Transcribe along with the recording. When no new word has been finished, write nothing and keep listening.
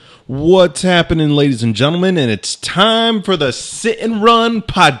What's happening, ladies and gentlemen? And it's time for the Sit and Run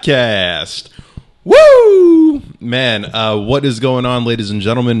podcast. Woo! Man, what is going on, ladies and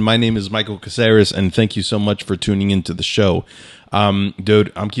gentlemen? My name is Michael Caceres, and thank you so much for tuning into the show.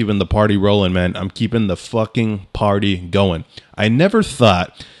 Dude, I'm keeping the party rolling, man. I'm keeping the fucking party going. I never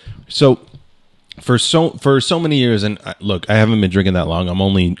thought... For so many years, and look, I haven't been drinking that long. I'm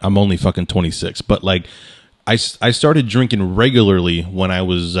only fucking 26, but like... I started drinking regularly when I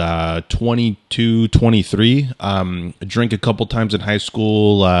was 22, 23. Drink a couple times in high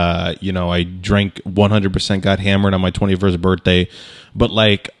school. I drank 100%, got hammered on my 21st birthday. But,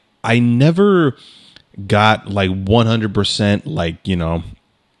 like, I never got, like, 100%, like,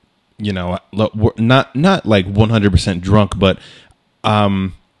 not like 100% drunk. But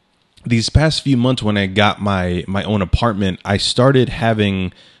these past few months when I got my own apartment, I started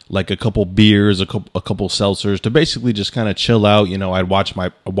having... like a couple beers, a couple seltzers to basically just kind of chill out. I'd watch my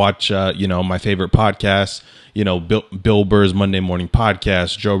favorite podcasts, Bill Burr's Monday Morning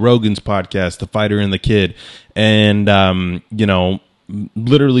Podcast, Joe Rogan's podcast, The Fighter and the Kid. And,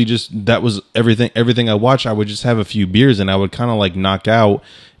 literally just, that was everything I watched. I would just have a few beers and I would kind of like knock out.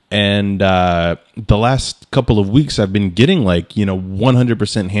 And, the last couple of weeks I've been getting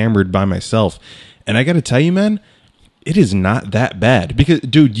 100% hammered by myself. And I got to tell you, man, it is not that bad because,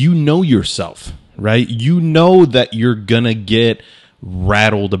 dude, you know yourself, right? You know that you're gonna get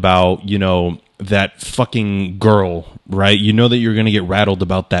rattled about, that fucking girl, right? You know that you're gonna get rattled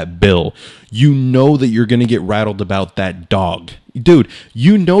about that bill. You know that you're gonna get rattled about that dog. Dude,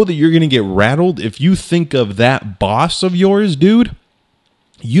 you know that you're gonna get rattled if you think of that boss of yours, dude.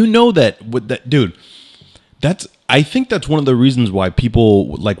 You know that, dude, I think that's one of the reasons why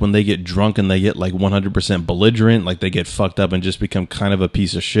people, like, when they get drunk and they get, 100% belligerent, like, they get fucked up and just become kind of a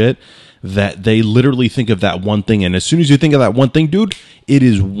piece of shit, that they literally think of that one thing. And as soon as you think of that one thing, dude, it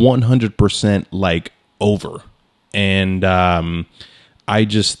is 100%, over. And I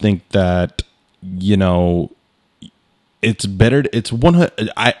just think that, it's better.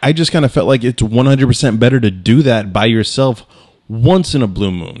 I just kind of felt like it's 100% better to do that by yourself once in a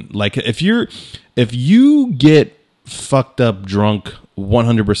blue moon. Like, if you get fucked up drunk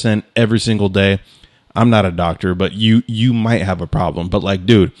 100% every single day, I'm not a doctor, but you might have a problem. But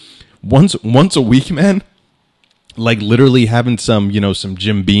dude, once a week, man, literally having some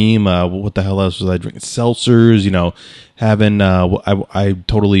Jim Beam, what the hell else was I drinking? Seltzers, having I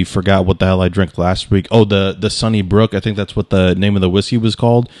totally forgot what the hell I drank last week. Oh, the Sunny Brook, I think that's what the name of the whiskey was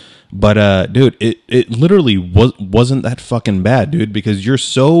called. But, dude, it literally wasn't that fucking bad, dude, because you're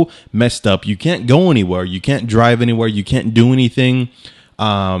so messed up. You can't go anywhere. You can't drive anywhere. You can't do anything.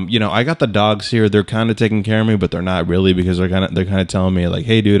 I got the dogs here. They're kind of taking care of me, but they're not really, because they're kind of telling me like,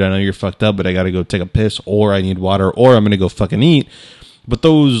 hey, dude, I know you're fucked up, but I got to go take a piss, or I need water, or I'm going to go fucking eat. But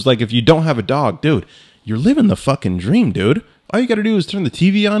those, if you don't have a dog, dude, you're living the fucking dream, dude. All you got to do is turn the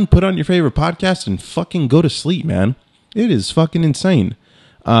TV on, put on your favorite podcast, and fucking go to sleep, man. It is fucking insane.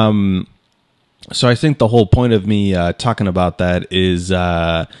 So I think the whole point of me talking about that is,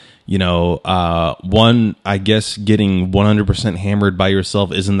 one, I guess getting 100% hammered by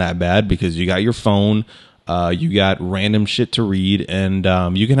yourself isn't that bad because you got your phone, you got random shit to read, and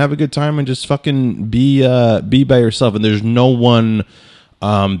you can have a good time and just fucking be by yourself, and there's no one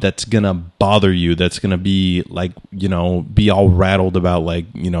that's gonna bother you, that's gonna be be all rattled about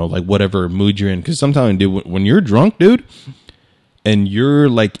whatever mood you're in. Because sometimes, dude, when you're drunk, dude, and you're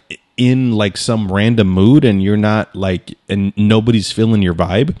in some random mood and you're not and nobody's feeling your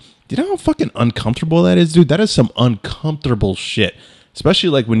vibe, do you know how fucking uncomfortable that is, dude? That is some uncomfortable shit,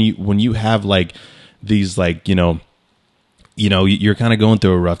 especially when you have these you're kind of going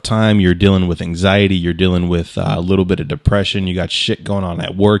through a rough time, you're dealing with anxiety, you're dealing with a little bit of depression, you got shit going on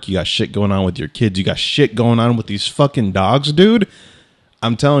at work, you got shit going on with your kids, you got shit going on with these fucking dogs, dude.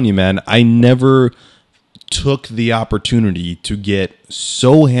 I'm telling you, man, I never took the opportunity to get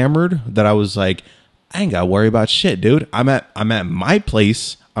so hammered that I was like, I ain't gotta worry about shit, dude. I'm at my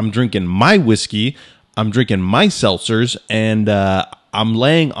place, I'm drinking my whiskey, I'm drinking my seltzers, and I'm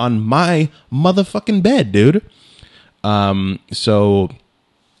laying on my motherfucking bed, dude. So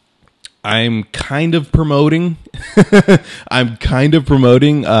I'm kind of promoting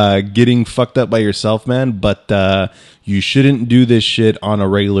getting fucked up by yourself, man, but you shouldn't do this shit on a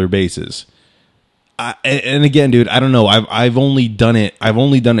regular basis. And again, dude, I don't know. I've only done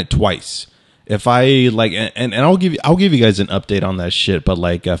it twice. If I and I'll give you guys an update on that shit. But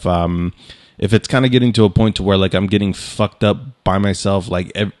if it's kind of getting to a point to where I'm getting fucked up by myself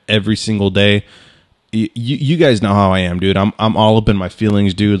every single day, you guys know how I am, dude. I'm all up in my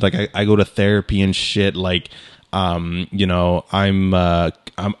feelings, dude. I go to therapy and shit. I'm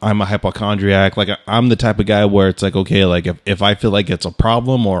a hypochondriac. Like I'm the type of guy where it's like, okay, like if I feel like it's a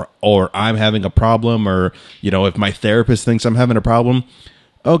problem or I'm having a problem, or if my therapist thinks I'm having a problem,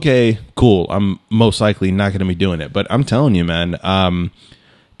 okay, cool, I'm most likely not going to be doing it. But I'm telling you, man,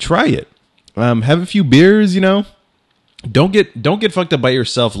 try it. Have a few beers, don't get fucked up by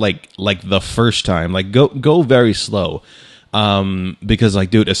yourself like the first time. Like go very slow. Because like,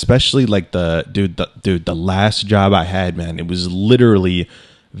 dude, especially like the last job I had, man, it was literally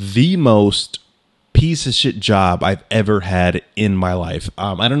the most piece of shit job I've ever had in my life.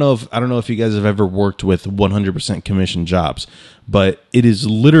 I don't know if you guys have ever worked with 100% commission jobs, but it is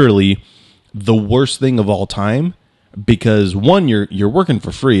literally the worst thing of all time. Because one, you're working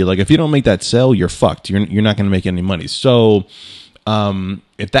for free. Like if you don't make that sale, you're fucked. You're not going to make any money. So,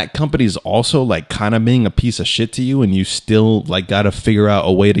 if that company is also like kind of being a piece of shit to you, and you still like got to figure out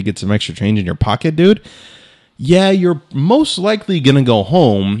a way to get some extra change in your pocket, dude, yeah, you're most likely gonna go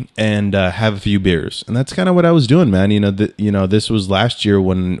home and have a few beers. And that's kind of what I was doing, man. This was last year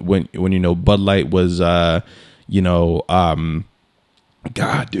when Bud Light was, God,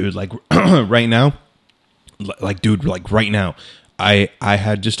 dude, like right now. Right now, I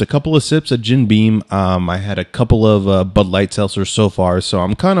had just a couple of sips of Jim Beam. I had a couple of Bud Light seltzers so far, so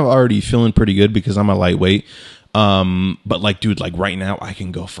I'm kind of already feeling pretty good because I'm a lightweight. But like, dude, like right now, I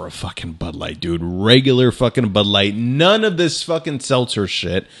can go for a fucking Bud Light, dude. Regular fucking Bud Light, none of this fucking seltzer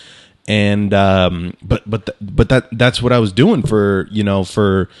shit. And that's what I was doing for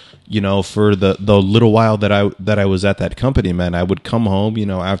the little while that I was at that company, man. I would come home,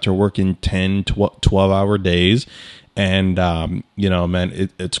 after working 10, 12-hour days. And, man,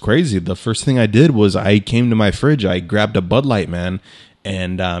 it's crazy. The first thing I did was I came to my fridge, I grabbed a Bud Light, man.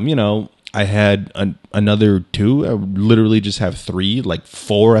 And, I had another two. I would literally just have three, like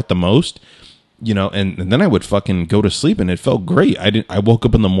four at the most. And then I would fucking go to sleep, and it felt great. I woke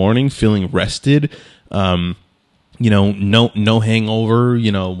up in the morning feeling rested. No hangover,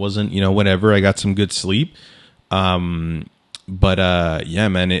 wasn't, whatever. I got some good sleep. Yeah,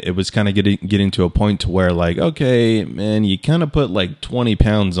 man, it was kind of getting to a point to where like, okay, man, you kind of put like 20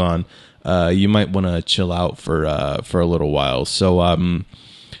 pounds on, you might want to chill out for a little while. So,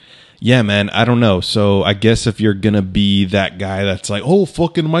 yeah, man, I don't know. So I guess if you're going to be that guy that's like, oh,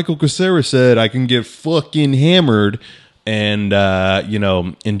 fucking Michael Cassera said I can get fucking hammered and,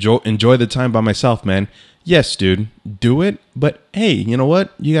 enjoy the time by myself, man. Yes, dude, do it. But hey, you know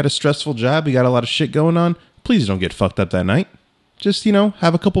what? You got a stressful job. You got a lot of shit going on. Please don't get fucked up that night. Just,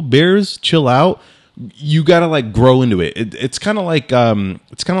 have a couple beers, chill out. You got to like grow into it. It's kind of like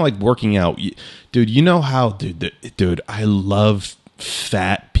working out. Dude, you know how, dude, I love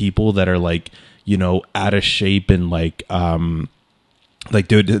fat people that are like, out of shape and like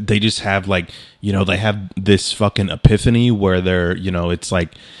dude, they just have like, they have this fucking epiphany where they're, it's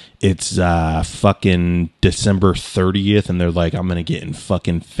like, it's fucking December 30th and they're like, I'm gonna get in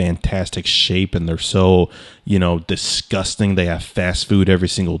fucking fantastic shape, and they're so, disgusting. They have fast food every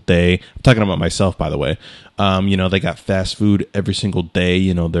single day. I'm talking about myself, by the way. They got fast food every single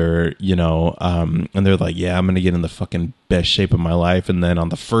day. They're, and they're like, yeah, I'm gonna get in the fucking best shape of my life. And then on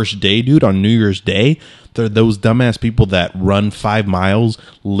the first day, dude, on New Year's Day, they're those dumbass people that run 5 miles,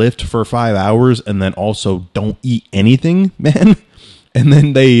 lift for 5 hours, and then also don't eat anything, man. And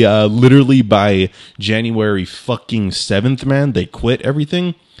then they literally by January fucking 7th, man, they quit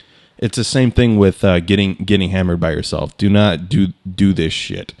everything. It's the same thing with getting hammered by yourself. Do not do this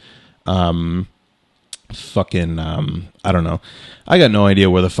shit. I don't know. I got no idea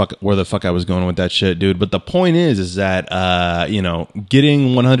where the fuck I was going with that shit, dude. But the point is that getting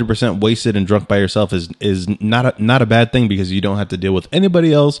 100% wasted and drunk by yourself is not a bad thing, because you don't have to deal with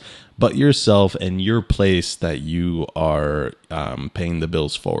anybody else but yourself and your place that you are paying the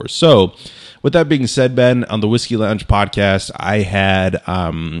bills for. So, with that being said, Ben, on the Whiskey Lounge podcast, I had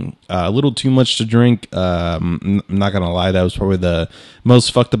a little too much to drink. I'm not gonna lie, that was probably the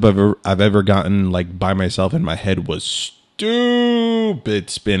most fucked up I've ever gotten. Like by myself, and my head was stupid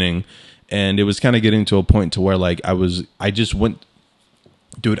spinning, and it was kind of getting to a point to where like I went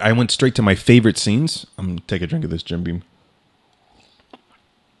straight to my favorite scenes. I'm gonna take a drink of this Jim Beam.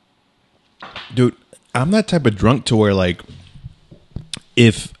 Dude, I'm that type of drunk to where like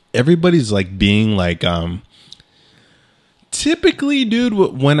if everybody's like being like typically, dude,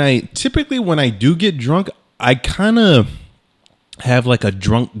 when I do get drunk, I kind of have like a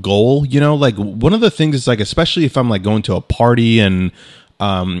drunk goal, like one of the things is like, especially if I'm like going to a party and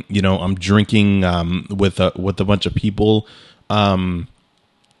I'm drinking with a bunch of people,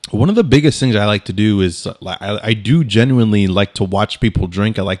 one of the biggest things I like to do is I do genuinely like to watch people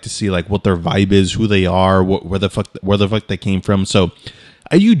drink. I like to see like what their vibe is, who they are, where the fuck they came from. So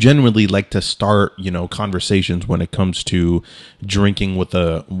I do genuinely like to start, conversations when it comes to drinking with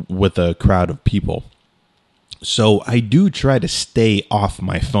a crowd of people. So I do try to stay off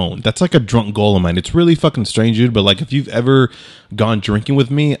my phone. That's like a drunk goal of mine. It's really fucking strange, dude. But like, if you've ever gone drinking with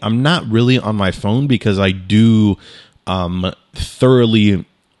me, I'm not really on my phone because I do thoroughly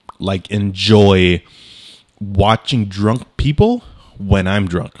like enjoy watching drunk people when I'm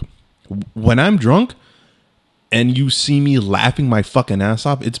drunk. When I'm drunk and you see me laughing my fucking ass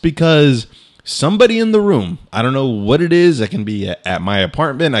off, it's because somebody in the room, I don't know what it is. I can be at my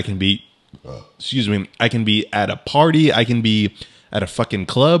apartment. I can be, I can be at a party. I can be at a fucking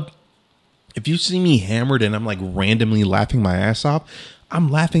club. If you see me hammered and I'm like randomly laughing my ass off, I'm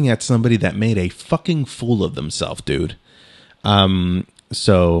laughing at somebody that made a fucking fool of themselves, dude.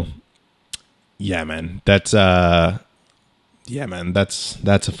 So yeah, man, that's a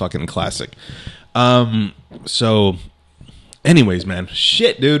fucking classic. So anyways, man,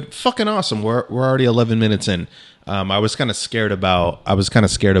 shit, dude, fucking awesome. We're already 11 minutes in. I was kind of scared about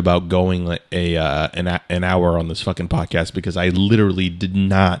going like an hour on this fucking podcast because I literally did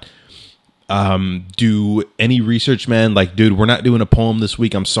not do any research, man. Like, dude, we're not doing a poem this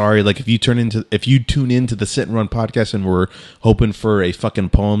week. I'm sorry. Like, if you tune into the Sit and Run podcast and we're hoping for a fucking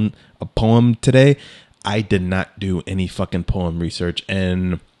poem today, I did not do any fucking poem research.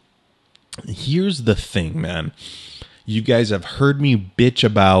 And here's the thing, man. You guys have heard me bitch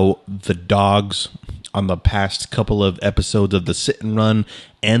about the dogs on the past couple of episodes of the Sit and Run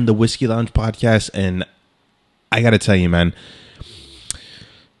and the Whiskey Lounge podcast, and I gotta tell you, man,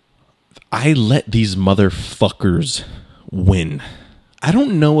 I let these motherfuckers win. I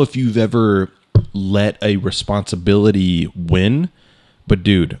don't know if you've ever let a responsibility win, but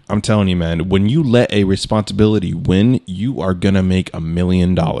dude, I'm telling you, man, when you let a responsibility win, you are gonna make $1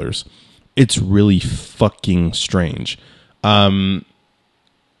 million. It's really fucking strange. Like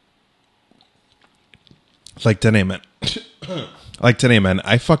today, man.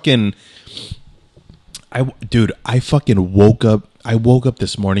 I fucking woke up. I woke up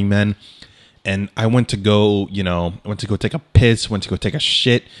this morning, man, and I went to go take a piss, went to go take a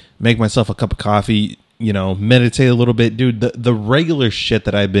shit, make myself a cup of coffee, meditate a little bit, dude. The regular shit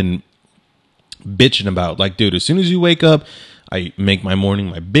that I've been bitching about. Like, dude, as soon as you wake up, I make my morning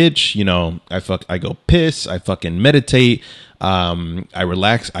my bitch, I go piss, I fucking meditate, I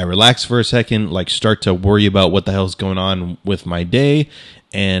relax for a second, like start to worry about what the hell's going on with my day.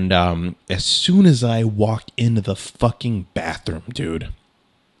 And as soon as I walk into the fucking bathroom, dude,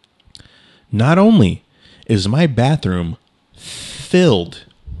 not only is my bathroom filled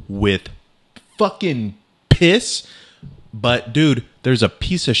with fucking piss, but dude, there's a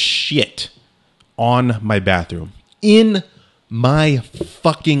piece of shit on my bathroom in my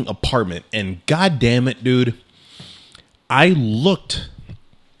fucking apartment. And god damn it, dude, I looked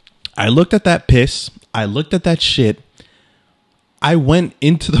at that piss, I looked at that shit, I went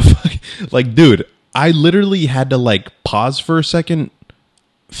into the fucking, like, dude, I literally had to like pause for a second,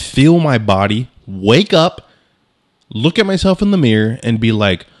 feel my body, wake up, look at myself in the mirror and be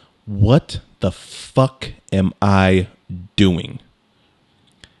like, what the fuck am I doing?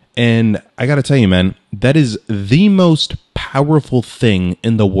 And I gotta tell you, man, that is the most powerful thing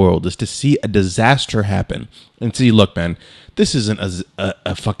in the world, is to see a disaster happen and see, look, man, this isn't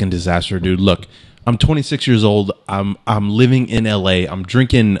a fucking disaster, dude. Look, I'm 26 years old. I'm living in LA. I'm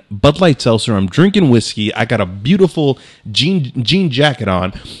drinking Bud Light Seltzer. I'm drinking whiskey. I got a beautiful jean jacket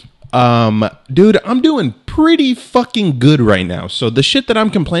on. Dude, I'm doing pretty fucking good right now. So the shit that I'm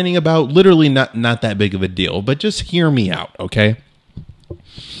complaining about, literally not that big of a deal, but just hear me out, okay?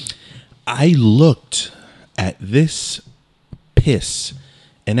 I looked at this piss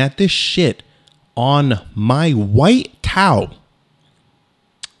and at this shit on my white towel.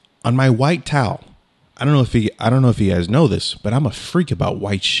 On my white towel. I don't know if you guys know this, but I'm a freak about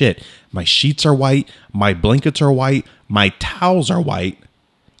white shit. My sheets are white, my blankets are white, my towels are white.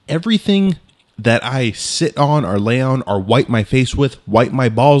 Everything that I sit on or lay on or wipe my face with, wipe my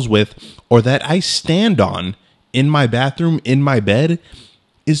balls with, or that I stand on in my bathroom, in my bed,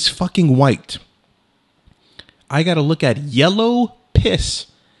 is fucking white. I gotta look at yellow piss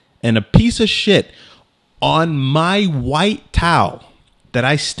and a piece of shit on my white towel that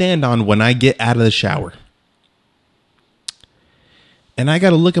I stand on when I get out of the shower. And I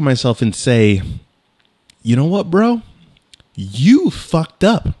gotta look at myself and say, you know what, bro? You fucked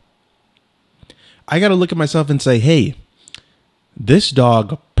up. I gotta look at myself and say, hey, this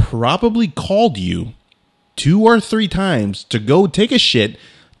dog probably called you 2 or 3 times to go take a shit,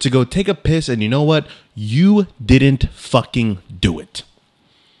 to go take a piss, and you know what? You didn't fucking do it.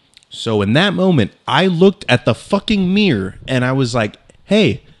 So in that moment, I looked at the fucking mirror and I was like,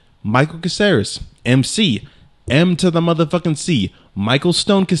 hey, Michael Caceres, MC, M to the motherfucking C, Michael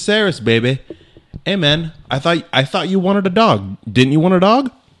Stone Caceres, baby. Hey man, I thought you wanted a dog. Didn't you want a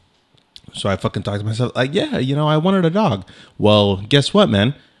dog? So I fucking talked to myself like, yeah, I wanted a dog. Well, guess what,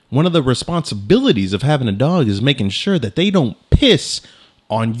 man? One of the responsibilities of having a dog is making sure that they don't piss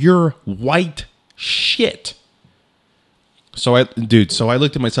on your white shit. So I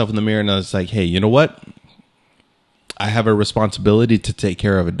looked at myself in the mirror and I was like, hey, you know what? I have a responsibility to take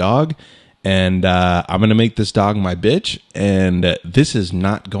care of a dog, and I'm going to make this dog my bitch, and this is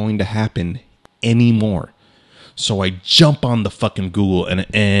not going to happen anymore. So I jump on the fucking Google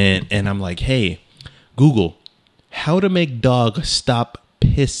and I'm like, hey, Google, how to make dog stop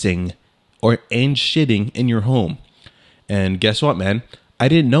pissing and shitting in your home. And guess what, man? I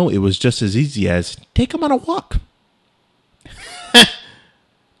didn't know it was just as easy as take them on a walk.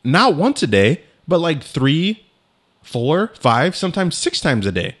 Not once a day, but like 3, 4, 5, sometimes 6 times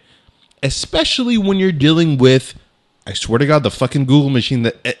a day. Especially when you're dealing with, I swear to God, the fucking Google machine,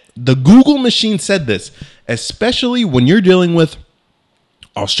 the Google machine said this. Especially when you're dealing with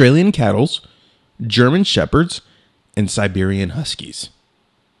Australian cattles, German shepherds, and Siberian huskies.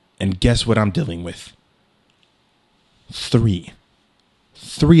 And guess what I'm dealing with? 3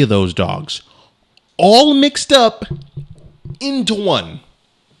 of those dogs, all mixed up into one.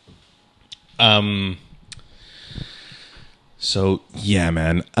 So yeah,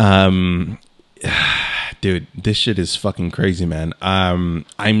 man. Dude, this shit is fucking crazy, man. I'm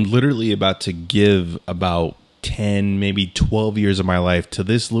literally about to give about 10, maybe 12 years of my life to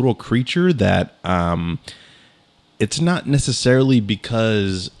this little creature that it's not necessarily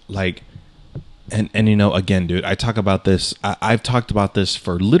because like, and again, dude, I talk about this. I've talked about this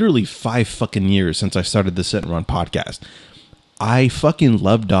for literally 5 fucking years since I started the Sit and Run podcast. I fucking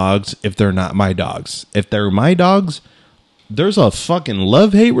love dogs if they're not my dogs. If they're my dogs, there's a fucking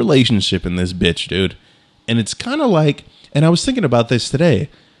love-hate relationship in this bitch, dude. And it's kind of like, and I was thinking about this today,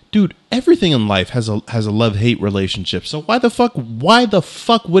 dude, everything in life has a love-hate relationship. So why the fuck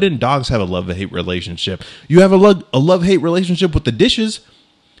wouldn't dogs have a love-hate relationship? You have a love-hate relationship with the dishes.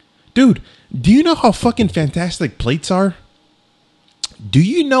 Dude, do you know how fucking fantastic plates are? Do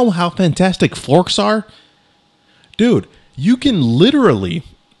you know how fantastic forks are? Dude, you can literally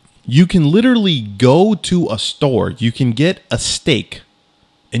go to a store, you can get a steak,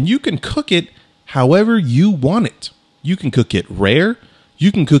 and you can cook it however you want it. You can cook it rare, you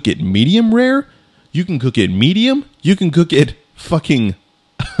can cook it medium rare, you can cook it medium, you can cook it fucking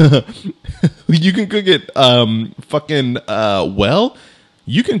you can cook it well,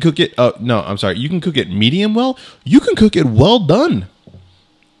 you can cook it you can cook it medium well, you can cook it well done.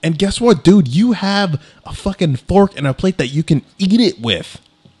 And guess what, dude? You have a fucking fork and a plate that you can eat it with.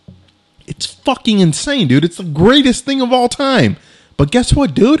 It's fucking insane, dude. It's the greatest thing of all time. But guess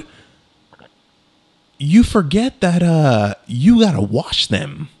what, dude? You forget that you gotta wash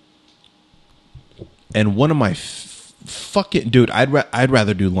them. And one of my fucking dude, I'd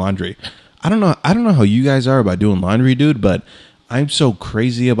rather do laundry. I don't know how you guys are about doing laundry, dude, but I'm so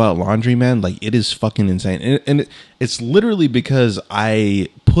crazy about laundry, man. Like, it is fucking insane. And it's literally because I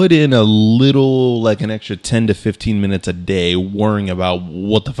put in a little, like an extra 10 to 15 minutes a day worrying about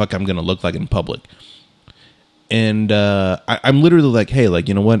what the fuck I'm going to look like in public. And I'm literally like, hey, like,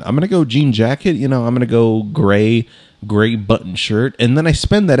 you know what? I'm going to go jean jacket. I'm going to go gray button shirt. And then I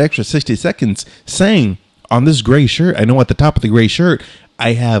spend that extra 60 seconds saying on this gray shirt, I know at the top of the gray shirt,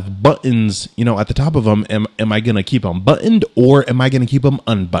 I have buttons, at the top of them. Am I going to keep them buttoned or am I going to keep them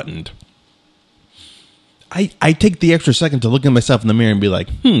unbuttoned? I take the extra second to look at myself in the mirror and be like,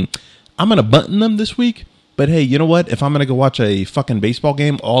 I'm going to button them this week. But hey, you know what? If I'm going to go watch a fucking baseball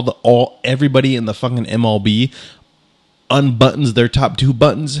game, everybody in the fucking MLB unbuttons their top 2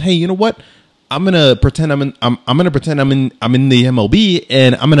 buttons. Hey, you know what? I'm going to pretend I'm in the MLB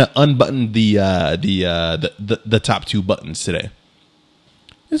and I'm going to unbutton the top 2 buttons today.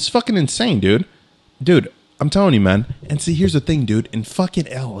 It's fucking insane, dude. Dude, I'm telling you, man. And see, here's the thing, dude. In fucking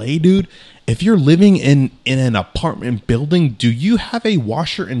LA, dude, if you're living in an apartment building, do you have a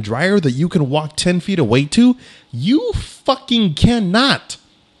washer and dryer that you can walk 10 feet away to? You fucking cannot.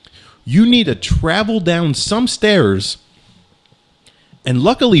 You need to travel down some stairs. And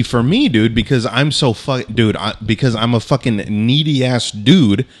luckily for me, dude, because I'm because I'm a fucking needy ass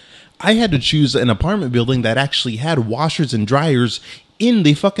dude, I had to choose an apartment building that actually had washers and dryers in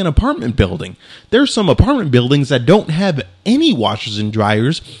the fucking apartment building. There's some apartment buildings that don't have any washers and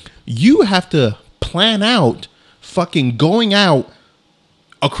dryers. You have to plan out fucking going out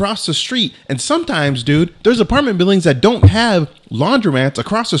across the street. And sometimes, dude, there's apartment buildings that don't have laundromats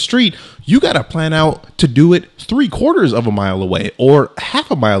across the street. You got to plan out to do it 3/4 of a mile away, or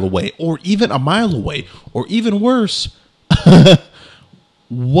half a mile away, or even a mile away, or even worse,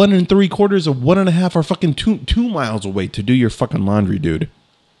 1 3/4 of 1.5 or fucking 2 miles away to do your fucking laundry, dude.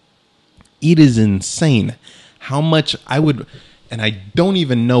 It is insane how much I would. And I don't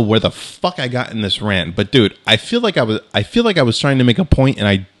even know where the fuck I got in this rant, but dude, I feel like I was trying to make a point, and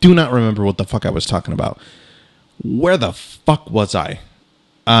I do not remember what the fuck I was talking about. Where the fuck was I?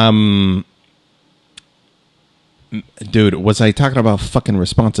 Dude, was I talking about fucking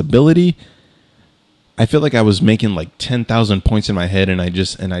responsibility? I feel like I was making like 10,000 points in my head, and I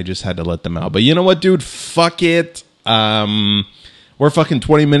just had to let them out. But you know what, dude? Fuck it. We're fucking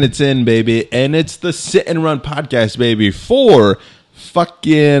 20 minutes in, baby, and it's the Sit and Run podcast, baby, for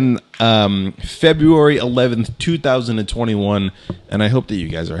fucking February 11th, 2021. And I hope that you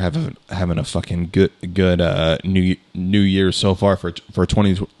guys are having a fucking good new year so far for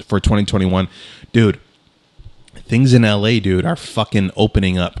 2021, dude. Things in LA, dude, are fucking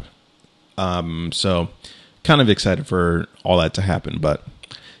opening up. So kind of excited for all that to happen, but.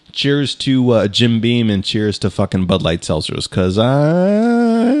 Cheers to Jim Beam, and cheers to fucking Bud Light Seltzers, because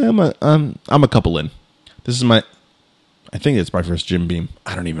I'm a couple in. This is I think it's my first Jim Beam.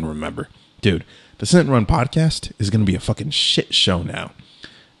 I don't even remember. Dude, the Sit and Run podcast is going to be a fucking shit show now.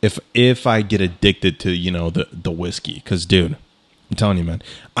 If I get addicted to, you know, the whiskey, because, dude, I'm telling you, man,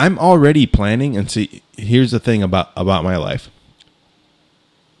 I'm already planning, and see, here's the thing about my life.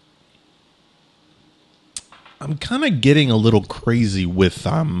 I'm kind of getting a little crazy with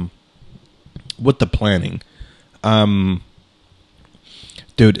the planning.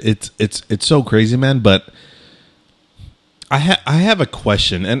 Dude, it's so crazy, man, but I have a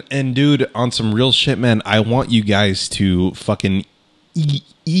question, and dude, on some real shit, man, I want you guys to fucking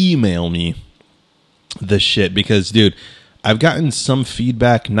email me the shit, because, dude, I've gotten some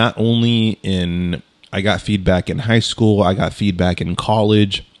feedback. Not only I got feedback in high school, I got feedback in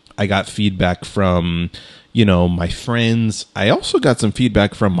college, I got feedback from, you know, my friends. I also got some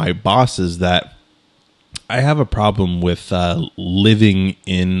feedback from my bosses that I have a problem with living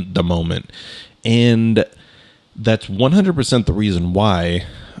in the moment. And that's 100% the reason why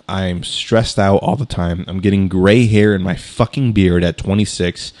I'm stressed out all the time. I'm getting gray hair in my fucking beard at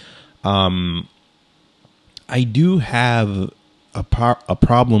 26. I do have a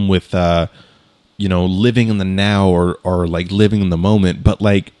problem with, you know, living in the now, or like living in the moment. But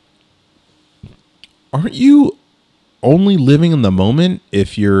like, aren't you only living in the moment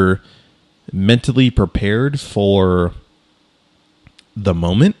if you're mentally prepared for the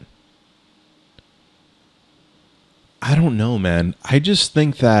moment? I don't know, man. I just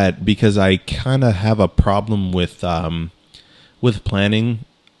think that because I kind of have a problem with planning,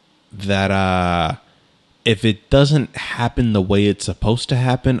 that if it doesn't happen the way it's supposed to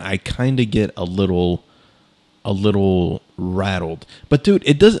happen, I kind of get a little rattled. But dude,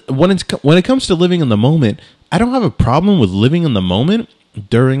 it does when it comes to living in the moment, I don't have a problem with living in the moment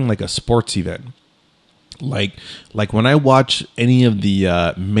during like a sports event. Like when I watch any of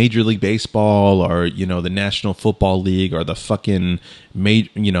the Major League Baseball, or, you know, the National Football League, or the fucking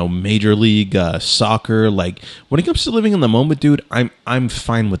Major League Soccer. Like, when it comes to living in the moment, dude, I'm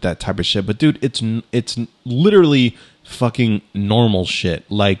fine with that type of shit. But dude, it's literally fucking normal shit.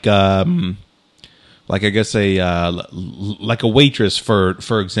 Like I guess like a waitress,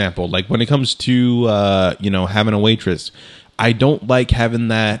 for example. Like, when it comes to having a waitress, I don't like having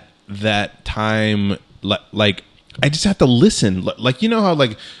that time. Like, I just have to listen. Like, you know how,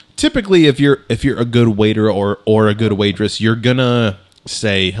 like, typically if you're a good waiter or a good waitress, you're gonna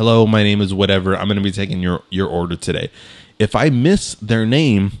say, "Hello, my name is whatever. I'm gonna be taking your order today." If I miss their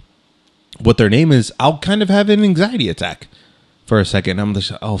name, what their name is, I'll kind of have an anxiety attack for a second. I'm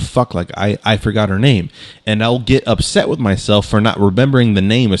just, oh fuck, like I forgot her name, and I'll get upset with myself for not remembering the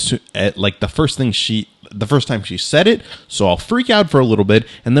name like the first time she said it. So I'll freak out for a little bit,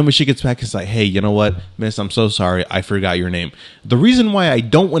 and then when she gets back, it's like, "Hey, you know what, miss, I'm so sorry, I forgot your name." The reason why I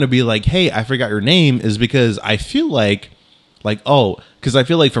don't want to be like, "Hey, I forgot your name," is because I feel like because I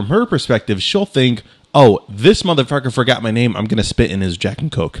feel like from her perspective, she'll think, "Oh, this motherfucker forgot my name. I'm gonna spit in his Jack and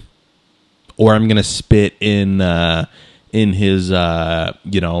Coke, or I'm gonna spit in his in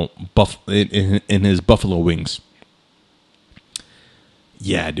his buffalo wings."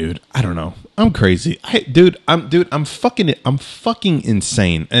 Yeah, dude. I don't know. I'm crazy. I'm fucking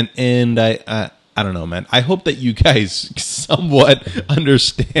insane. And I don't know, man. I hope that you guys somewhat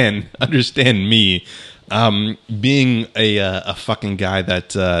understand me, being a fucking guy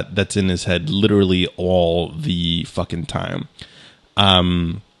that's in his head literally all the fucking time.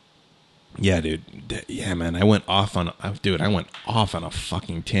 Yeah, dude. Yeah, man. I went off on a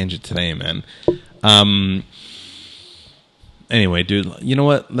fucking tangent today, man. Anyway, dude, you know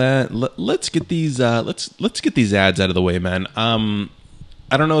what? Let's get these let's get these ads out of the way, man.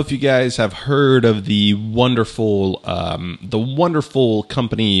 I don't know if you guys have heard of the wonderful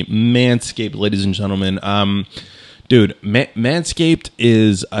company Manscaped, ladies and gentlemen. Dude, Manscaped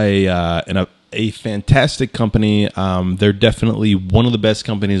is a fantastic company. They're definitely one of the best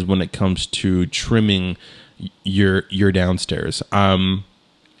companies when it comes to trimming your downstairs.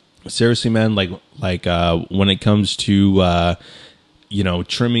 Seriously, man, like when it comes to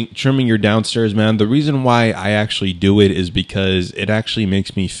trimming your downstairs, man, the reason why I actually do it is because it actually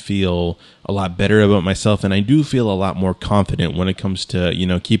makes me feel a lot better about myself, and I do feel a lot more confident when it comes to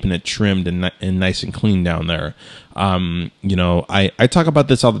keeping it trimmed and nice and clean down there. I talk about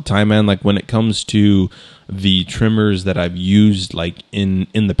this all the time, man. Like when it comes to the trimmers that I've used, like in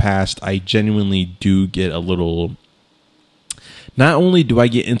the past, I genuinely do get a little. Not only do I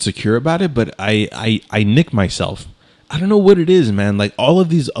get insecure about it, but I nick myself. I don't know what it is, man. Like all of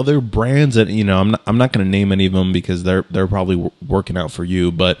these other brands that I'm not going to name any of them because they're probably working out for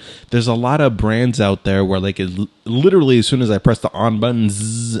you. But there's a lot of brands out there where like literally as soon as I press the on button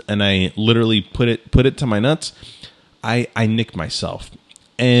and I literally put it to my nuts, I nick myself.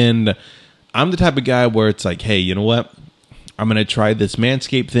 And I'm the type of guy where it's like, hey, you know what? I'm going to try this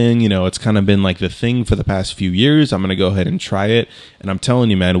Manscaped thing. It's kind of been like the thing for the past few years. I'm going to go ahead and try it. And I'm telling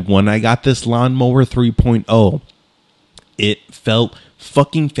you, man, when I got this Lawnmower 3.0, it felt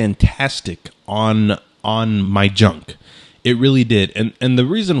fucking fantastic on my junk. It really did. And the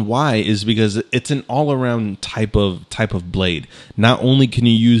reason why is because it's an all-around type of blade. Not only can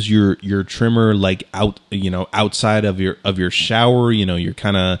you use your trimmer like outside of your shower, you're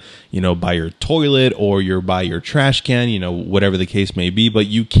kind of by your toilet or you're by your trash can, whatever the case may be, but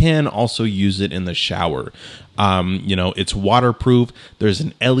you can also use it in the shower. It's waterproof. There's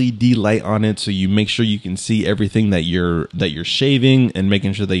an LED light on it, so you make sure you can see everything that you're shaving and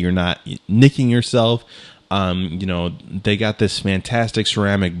making sure that you're not nicking yourself. They got this fantastic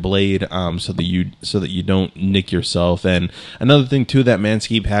ceramic blade, so that you don't nick yourself. And another thing too that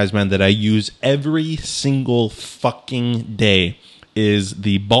Manscaped has, man, that I use every single fucking day is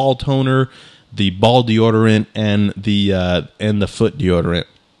the ball toner, the ball deodorant, and the foot deodorant.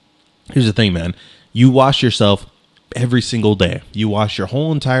 Here's the thing, man. You wash yourself every single day. You wash your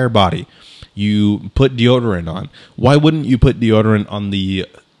whole entire body. You put deodorant on. Why wouldn't you put deodorant on the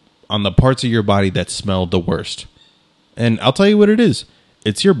parts of your body that smell the worst? And I'll tell you what it is.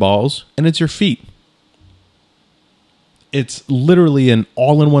 It's your balls and it's your feet. It's literally an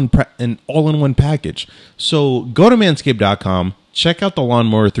all-in-one package. So go to manscaped.com, check out the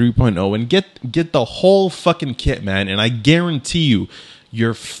Lawnmower 3.0 and get the whole fucking kit, man. And I guarantee you,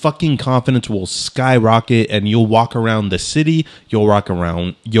 your fucking confidence will skyrocket, and you'll walk around the city. You'll walk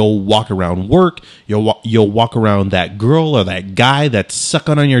around work. You'll walk around that girl or that guy that's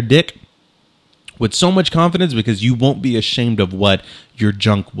sucking on your dick with so much confidence because you won't be ashamed of what your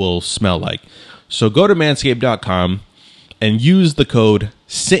junk will smell like. So go to manscaped.com and use the code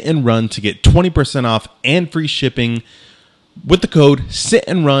SITANDRUN to get 20% off and free shipping with the code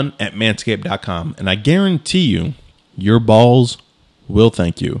SITANDRUN at manscaped.com. And I guarantee you, your balls will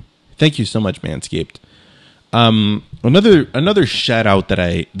thank you. Thank you so much, Manscaped. Another shout out that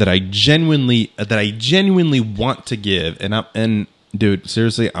I genuinely want to give, and dude,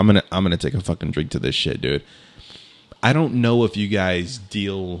 seriously, I'm gonna take a fucking drink to this shit, dude. I don't know if you guys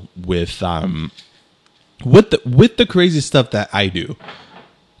deal with the crazy stuff that I do,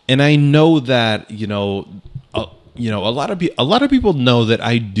 and I know that a lot of people know that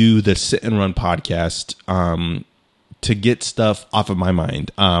I do the Sit and Run podcast to get stuff off of my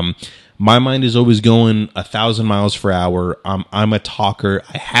mind. My mind is always going 1,000 miles per hour. I'm a talker.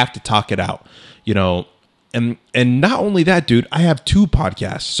 I have to talk it out, and not only that, dude, I have 2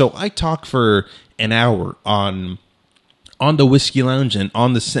 podcasts. So I talk for an hour on the Whiskey Lounge and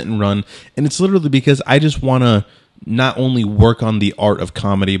on the Sit and Run. And it's literally because I just want to not only work on the art of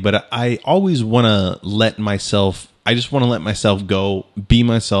comedy, but I always want to let myself go, be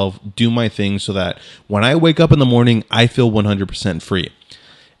myself, do my thing so that when I wake up in the morning, I feel 100% free.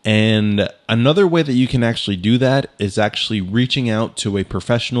 And another way that you can actually do that is actually reaching out to a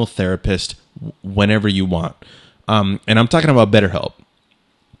professional therapist whenever you want. And I'm talking about BetterHelp.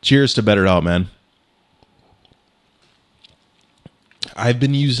 Cheers to BetterHelp, man. I've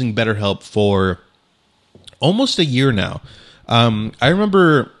been using BetterHelp for almost a year now. I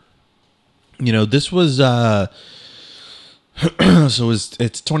remember, this was... So it's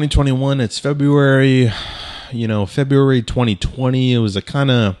 2021. It's February. February 2020. It was a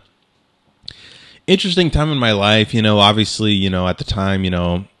kind of interesting time in my life. Obviously, at the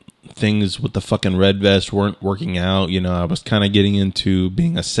time, things with the fucking red vest weren't working out. I was kind of getting into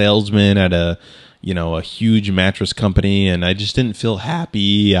being a salesman at a huge mattress company, and I just didn't feel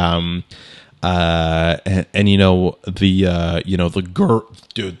happy. The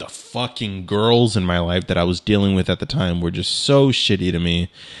fucking girls in my life that I was dealing with at the time were just so shitty to me.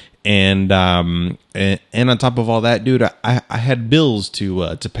 And on top of all that, dude, I had bills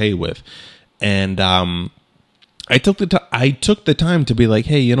to pay with. And I took the time to be like,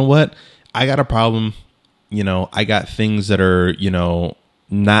 hey, you know what? I got a problem. I got things that are,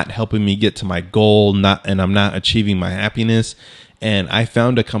 not helping me get to my goal, and I'm not achieving my happiness. And I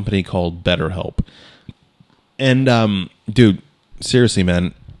found a company called BetterHelp. And dude, seriously,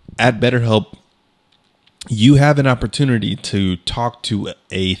 man, at BetterHelp, you have an opportunity to talk to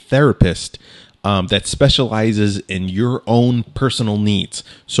a therapist that specializes in your own personal needs.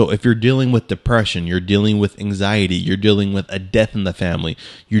 So if you're dealing with depression, you're dealing with anxiety, you're dealing with a death in the family,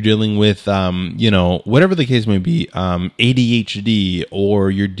 you're dealing with, whatever the case may be, ADHD,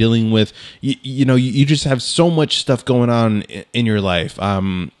 or you're dealing with, you just have so much stuff going on in your life,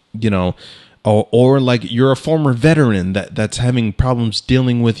 or like you're a former veteran that's having problems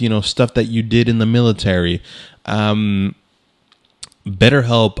dealing with, stuff that you did in the military.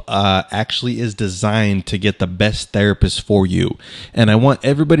 BetterHelp actually is designed to get the best therapist for you. And I want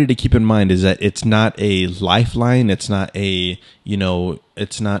everybody to keep in mind is that it's not a lifeline. It's not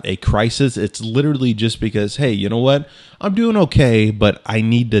it's not a crisis. It's literally just because, hey, you know what? I'm doing okay, but I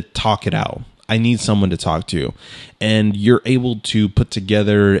need to talk it out. I need someone to talk to. And you're able to put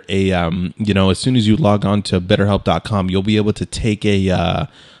together a, as soon as you log on to betterhelp.com, you'll be able to take a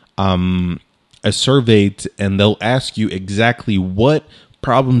survey, and they'll ask you exactly what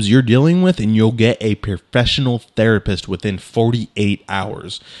problems you're dealing with, and you'll get a professional therapist within 48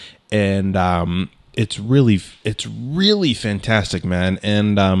 hours. And it's really fantastic, man.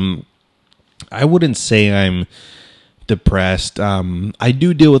 And I wouldn't say I'm depressed. I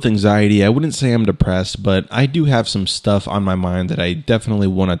do deal with anxiety. I wouldn't say I'm depressed, but I do have some stuff on my mind that I definitely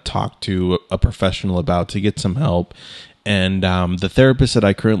want to talk to a professional about to get some help. And the therapist that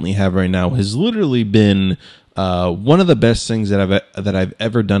I currently have right now has literally been one of the best things that I've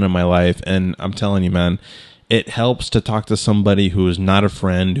ever done in my life. And I'm telling you, man, it helps to talk to somebody who is not a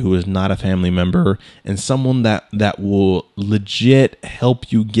friend, who is not a family member, and someone that will legit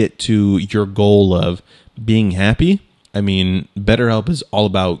help you get to your goal of being happy. I mean, BetterHelp is all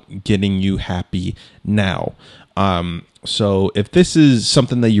about getting you happy now. So if this is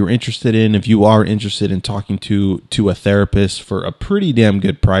something that you're interested in, if you are interested in talking to a therapist for a pretty damn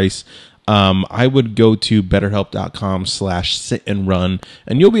good price, I would go to betterhelp.com/sit-and-run,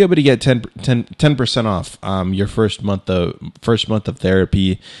 and you'll be able to get 10% off your first month of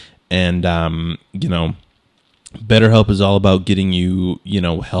therapy. And BetterHelp is all about getting you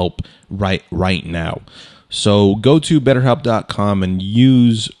help right now. So go to betterhelp.com and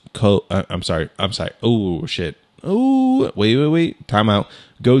use code. I'm sorry. Oh shit. Oh, wait. Time out.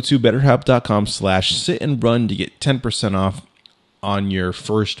 Go to betterhelp.com/sit-and-run to get 10% off on your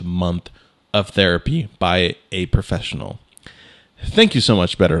first month of therapy by a professional. Thank you so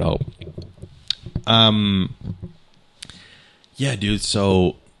much, BetterHelp. Yeah, dude.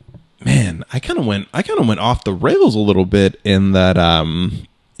 So, man, I kind of went off the rails a little bit in that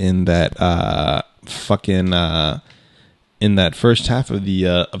in that first half of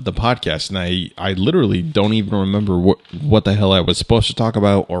the podcast, and I literally don't even remember what the hell I was supposed to talk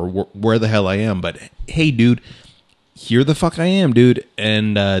about or where the hell I am. But hey, dude, here the fuck I am, dude.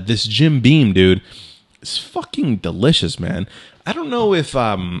 And this Jim Beam, dude, is fucking delicious, man. I don't know if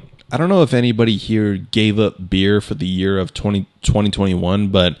anybody here gave up beer for the year of 2021,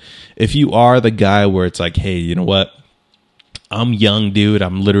 but if you are the guy where it's like, hey, you know what? I'm young, dude.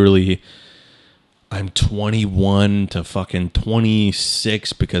 I'm 21 to fucking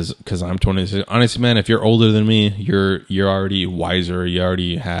 26 because I'm 26. Honestly, man, if you're older than me, you're already wiser. You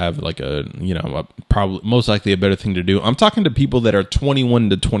already have like probably most likely a better thing to do. I'm talking to people that are 21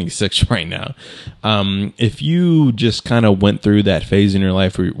 to 26 right now. If you just kind of went through that phase in your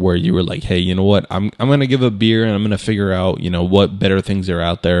life where you were like, hey, you know what? I'm going to give up beer and I'm going to figure out, what better things are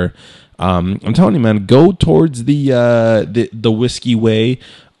out there. I'm telling you, man, go towards the whiskey way.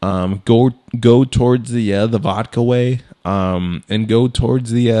 Go towards the vodka way, and go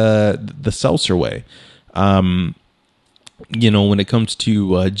towards the seltzer way. When it comes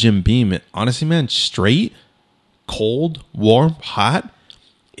to Jim Beam, honestly, man, straight, cold, warm, hot,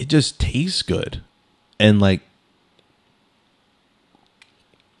 it just tastes good. And like,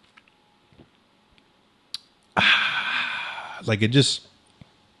 like it just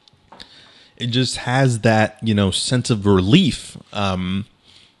has that, you know, sense of relief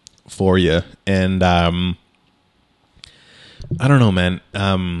for you. And I don't know, man.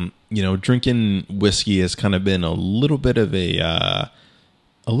 You know, drinking whiskey has kind of been a little bit of a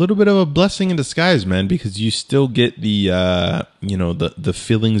blessing in disguise, man, because you still get the you know, the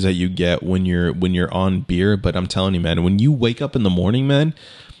feelings that you get when you're on beer. But I'm telling you, man, when you wake up in the morning, man,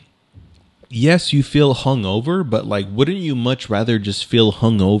 yes, you feel hungover, but like, wouldn't you much rather just feel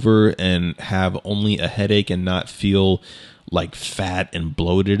hungover and have only a headache and not feel like fat and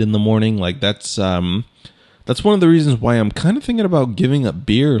bloated in the morning? Like, that's one of the reasons why I'm kind of thinking about giving up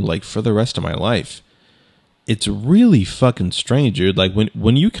beer, like, for the rest of my life. It's really fucking strange, dude. Like,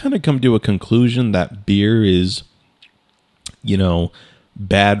 when you kind of come to a conclusion that beer is, you know,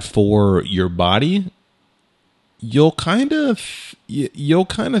 bad for your body, you'll kind of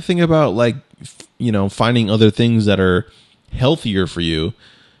think about, like, you know, finding other things that are healthier for you.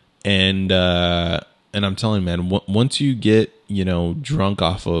 And I'm telling you, man, once you get, you know, drunk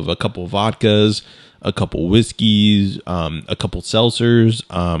off of a couple vodkas, a couple whiskeys, a couple seltzers,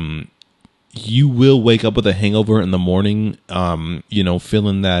 you will wake up with a hangover in the morning, you know,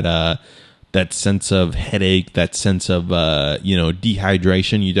 feeling that sense of headache, that sense of, you know,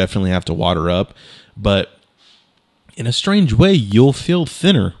 dehydration. You definitely have to water up, but in a strange way, you'll feel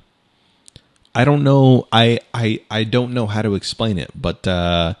thinner. I don't know. I don't know how to explain it, but,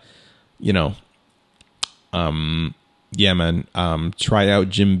 you know, yeah, man, try out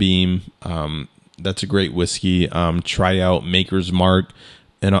Jim Beam. That's a great whiskey. Try out Maker's Mark,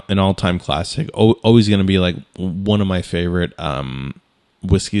 an all-time classic. Always going to be like one of my favorite,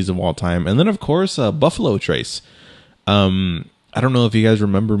 whiskeys of all time. And then, of course, Buffalo Trace. I don't know if you guys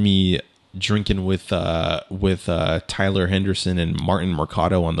remember me drinking with Tyler Henderson and Martin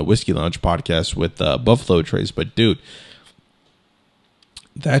Mercado on the Whiskey Lounge podcast with Buffalo Trace, but dude,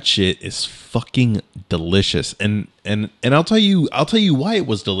 that shit is fucking delicious. And I'll tell you why it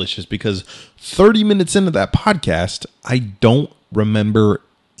was delicious, because 30 minutes into that podcast, I don't remember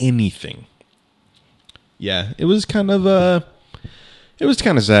anything. Yeah, it was kind of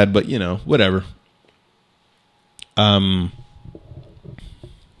sad, but you know, whatever.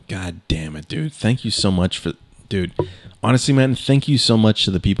 God damn it, dude. Thank you so much dude. Honestly, man, thank you so much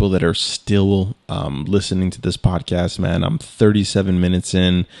to the people that are still listening to this podcast, man. I'm 37 minutes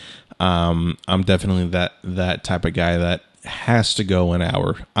in. I'm definitely that type of guy that has to go an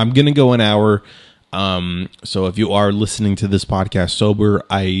hour. I'm going to go an hour. So if you are listening to this podcast sober,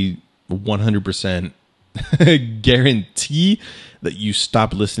 I 100% guarantee that you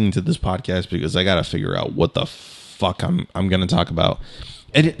stop listening to this podcast, because I got to figure out what the fuck I'm going to talk about.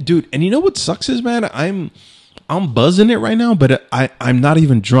 And dude, and you know what sucks is, man, I'm buzzing it right now, but I'm not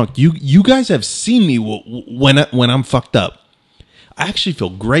even drunk. You guys have seen me when I'm fucked up. I actually feel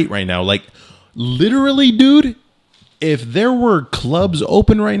great right now. Like, literally, dude, if there were clubs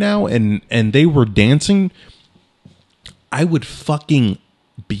open right now and they were dancing, I would fucking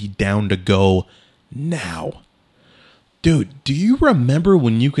be down to go now. Dude, do you remember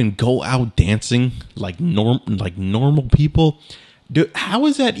when you can go out dancing like normal people? Dude, how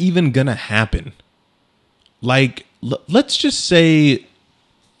is that even gonna happen? Like, let's just say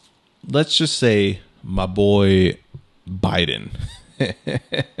my boy Biden.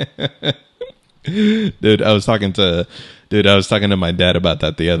 Dude, I was talking to my dad about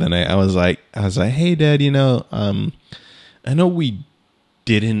that the other night. I was like, hey, Dad, you know, I know we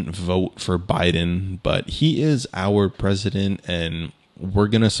didn't vote for Biden, but he is our president, and we're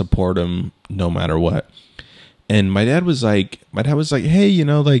gonna support him no matter what. And my dad was like, hey, you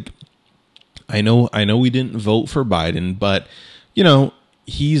know, like, I know we didn't vote for Biden, but, you know,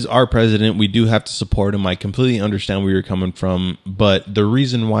 he's our president. We do have to support him. I completely understand where you're coming from, but the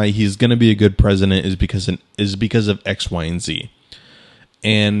reason why he's going to be a good president is because of X, Y, and Z.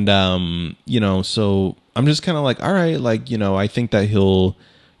 And, you know, so I'm just kind of like, all right, like, you know, I think that he'll,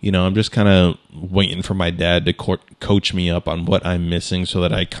 you know, I'm just kind of waiting for my dad to coach me up on what I'm missing so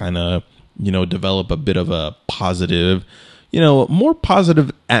that I kind of, you know, develop a bit of a positive, you know, more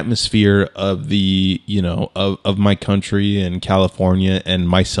positive atmosphere of the, you know, of my country and California and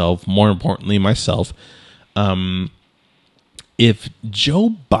myself, more importantly, myself. If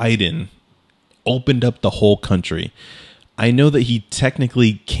Joe Biden opened up the whole country, I know that he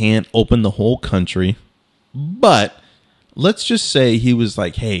technically can't open the whole country, but let's just say he was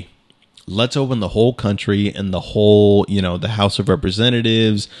like, hey, let's open the whole country and the whole, you know, the House of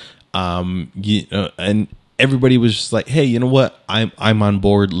Representatives, you know, and everybody was just like, hey, you know what? I'm on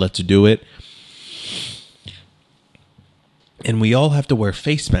board. Let's do it. And we all have to wear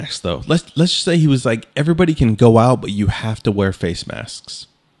face masks, though. Let's just say he was like, everybody can go out, but you have to wear face masks.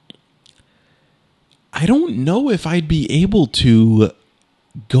 I don't know if I'd be able to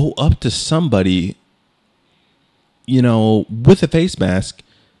go up to somebody, with a face mask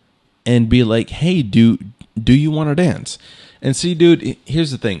and be like, hey, do you want to dance? And see, dude,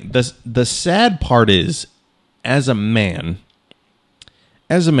 here's the thing. The sad part is, as a man,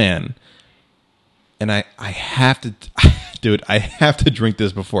 and I have to, dude, I have to drink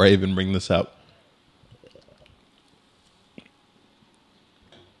this before I even bring this up.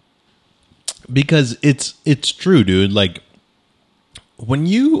 Because it's true, dude. Like, when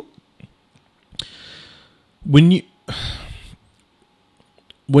you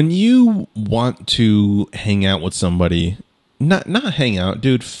want to hang out with somebody, not hang out,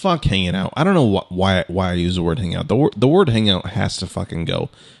 dude, fuck hanging out. I don't know why I use the word hang out. The word hang out has to fucking go.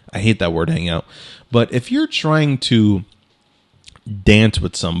 I hate that word hang out. But if you're trying to dance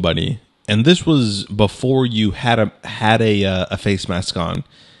with somebody, and this was before you had a face mask on,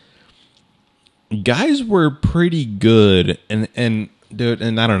 guys were pretty good, and dude,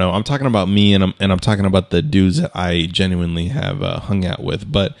 and I don't know, I'm talking about me, and I'm talking about the dudes that I genuinely have hung out with,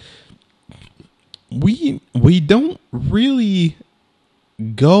 but we don't really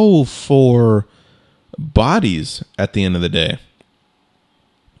go for bodies at the end of the day.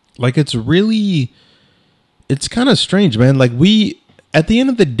 Like, it's kind of strange, man. Like, at the end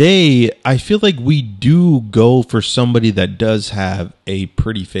of the day, I feel like we do go for somebody that does have a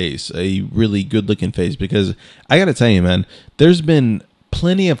pretty face, a really good looking face, because I got to tell you, man, there's been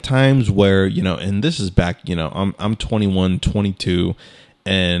plenty of times where, and this is back, I'm 21, 22,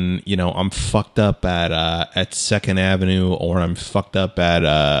 and, I'm fucked up at 2nd Avenue, or I'm fucked up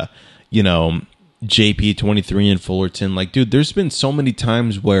at, JP 23 in Fullerton. Like, dude, there's been so many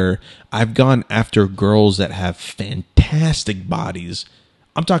times where I've gone after girls that have fantastic bodies.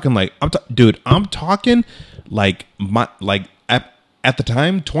 I'm talking like, at the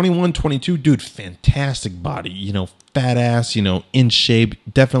time, 21, 22, dude, fantastic body, fat ass, in shape,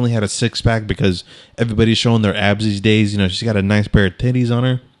 definitely had a six pack because everybody's showing their abs these days. She's got a nice pair of titties on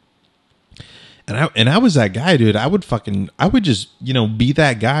her. And I was that guy, dude. I would just, be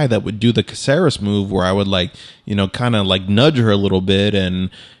that guy that would do the Caceres move where I would kind of nudge her a little bit, and,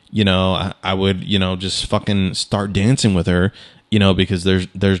 I would, just fucking start dancing with her, because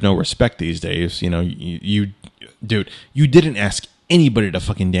there's no respect these days. You dude, you didn't ask anybody to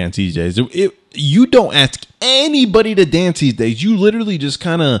fucking dance these days. You don't ask anybody to dance these days. You literally just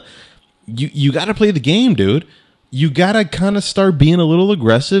kind of, you got to play the game, dude. You gotta kind of start being a little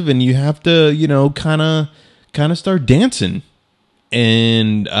aggressive, and you have to, kind of start dancing.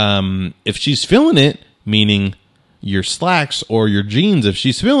 And if she's feeling it, meaning your slacks or your jeans, if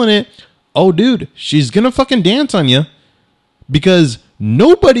she's feeling it, oh, dude, she's gonna fucking dance on you, because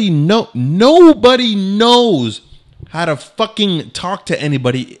nobody knows how to fucking talk to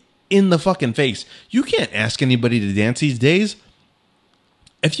anybody in the fucking face. You can't ask anybody to dance these days.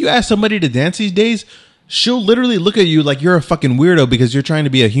 If you ask somebody to dance these days, she'll literally look at you like you're a fucking weirdo because you're trying to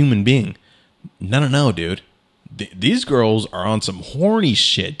be a human being. No, dude. These girls are on some horny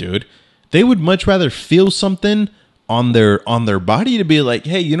shit, dude. They would much rather feel something on their body to be like,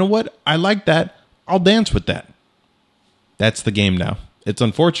 hey, you know what? I like that. I'll dance with that. That's the game now. It's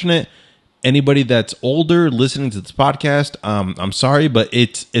unfortunate. Anybody that's older listening to this podcast, I'm sorry, but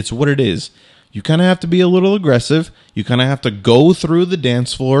it's what it is. You kind of have to be a little aggressive. You kind of have to go through the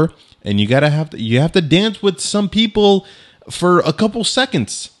dance floor. And you have to dance with some people for a couple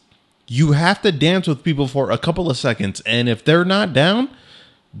seconds. You have to dance with people for a couple of seconds. And if they're not down,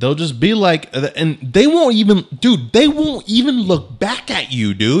 they'll just be like, and they won't even look back at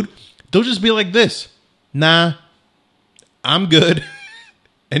you, dude. They'll just be like this. Nah, I'm good.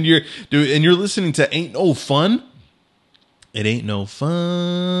 and you're listening to Ain't No Fun. It ain't no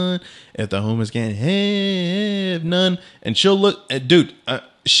fun if the homies can't have none. And she'll look, dude,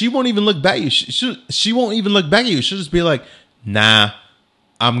 she won't even look back at you. She won't even look back at you. She'll just be like, nah,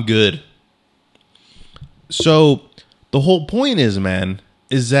 I'm good. So the whole point is, man,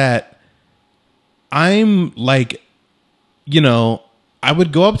 is that I'm like, I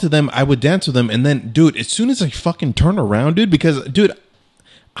would go up to them, I would dance with them, and then, dude, as soon as I fucking turn around, dude, because, dude,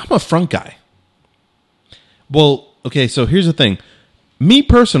 I'm a front guy. Well, okay, so here's the thing. Me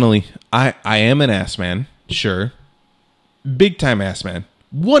personally, I am an ass man, sure. Big time ass man.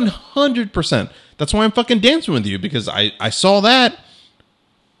 100%. That's why I'm fucking dancing with you, because I saw that.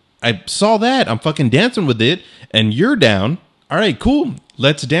 I'm fucking dancing with it, and you're down. All right, cool.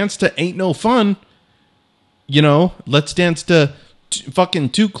 Let's dance to Ain't No Fun. Let's dance to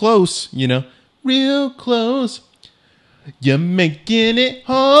fucking Too Close, real close. You're making it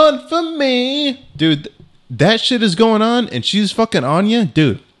hard for me. Dude, that shit is going on and she's fucking on you.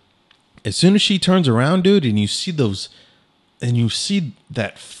 Dude, as soon as she turns around, dude, and you see those, and you see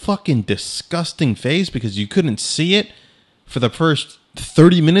that fucking disgusting face because you couldn't see it for the first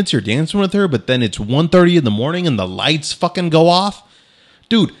 30 minutes you're dancing with her, but then it's 1:30 in the morning and the lights fucking go off.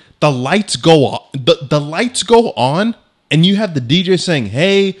 Dude, the lights go off. The lights go on and you have the DJ saying,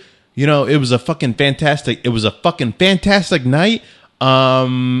 hey, you know, it was a fucking fantastic night.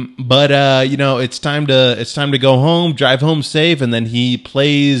 But you know, it's time to go home, drive home safe, and then he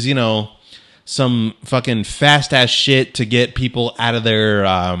plays, you know, some fucking fast ass shit to get people out of their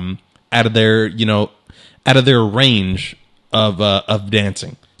range of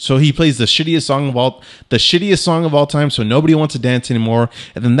dancing. So he plays the shittiest song of all time, so nobody wants to dance anymore.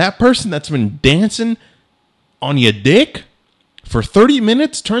 And then that person that's been dancing on your dick for 30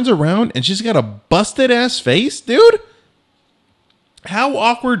 minutes turns around and she's got a busted ass face, dude. How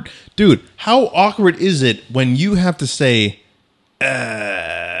awkward is it when you have to say, I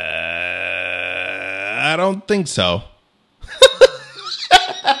don't think so.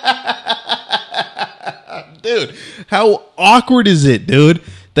 Dude, how awkward is it, dude,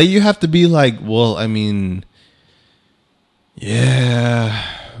 that you have to be like, well, I mean, yeah,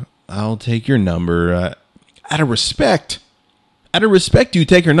 I'll take your number. Out of respect, you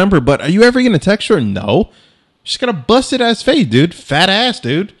take her number, but are you ever going to text her? No. She's got a busted ass face, dude. Fat ass,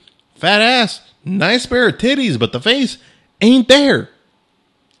 dude. Fat ass. Nice pair of titties, but the face ain't there.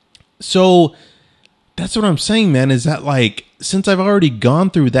 So that's what I'm saying, man, is that, like, since I've already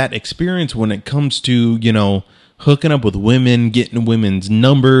gone through that experience when it comes to, you know, hooking up with women, getting women's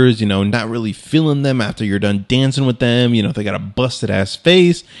numbers, you know, not really feeling them after you're done dancing with them, you know, they got a busted ass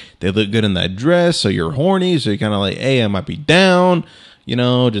face, they look good in that dress, so you're horny, so you're kind of like, hey, I might be down, you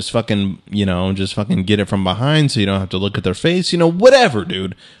know, just fucking get it from behind so you don't have to look at their face, you know, whatever,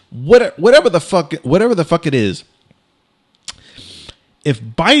 dude. Whatever the fuck it is. If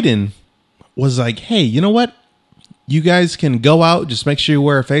Biden was like, hey, you know what? You guys can go out, just make sure you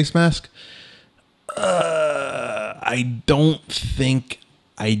wear a face mask. I don't think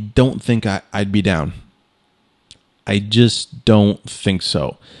I'd be down. I just don't think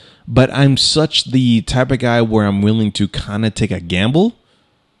so. But I'm such the type of guy where I'm willing to kind of take a gamble.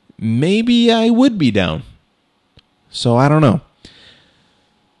 Maybe I would be down. So I don't know.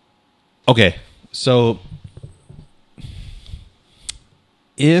 Okay, so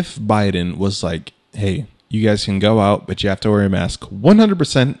if Biden was like, hey, you guys can go out, but you have to wear a mask,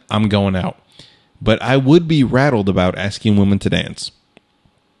 100% I'm going out. But I would be rattled about asking women to dance.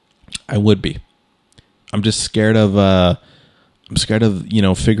 I would be. I'm just scared of, you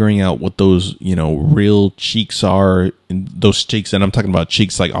know, figuring out what those, you know, real cheeks are. Those cheeks, and I'm talking about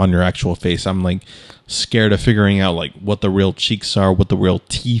cheeks like on your actual face. I'm like scared of figuring out like what the real cheeks are, what the real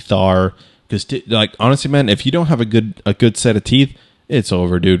teeth are. Because like honestly, man, if you don't have a good set of teeth, it's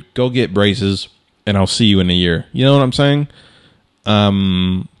over, dude. Go get braces, and I'll see you in a year. You know what I'm saying?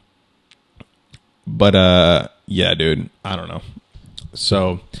 But yeah, dude, I don't know.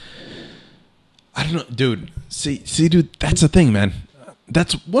 So I don't know, dude. See, dude, that's the thing, man.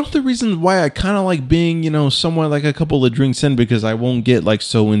 That's one of the reasons why I kind of like being, you know, somewhere like a couple of drinks in, because I won't get like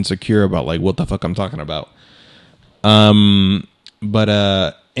so insecure about like what the fuck I'm talking about.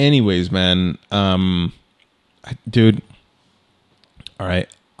 But anyways, man, dude, all right,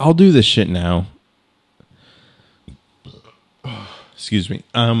 I'll do this shit now. Excuse me.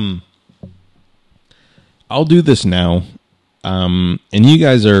 I'll do this now. And you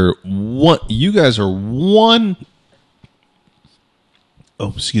guys are one.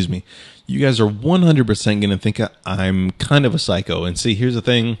 Oh, excuse me. You guys are 100% gonna think I'm kind of a psycho. And see, here's the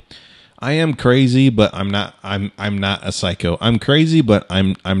thing: I am crazy, but I'm not. I'm not a psycho. I'm crazy, but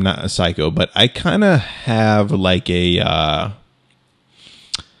I'm not a psycho. But I kind of have like a.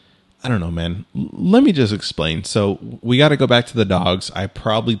 I don't know, man. Let me just explain. So we got to go back to the dogs. I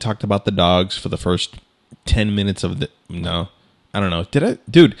probably talked about the dogs for the first 10 minutes of the. No, I don't know. Did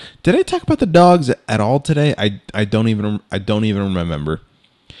I talk about the dogs at all today? I don't even remember.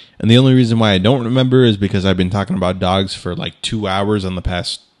 And the only reason why I don't remember is because I've been talking about dogs for like 2 hours on the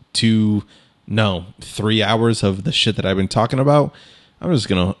past 3 hours of the shit that I've been talking about. I'm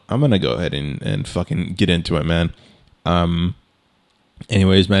gonna go ahead and fucking get into it, man.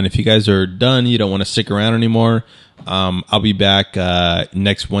 Anyways, man, if you guys are done, you don't want to stick around anymore, I'll be back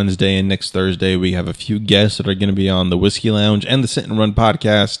next Wednesday and next Thursday. We have a few guests that are going to be on the Whiskey Lounge and the Sit and Run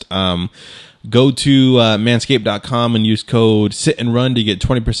podcast. Go to manscaped.com and use code Sit and Run to get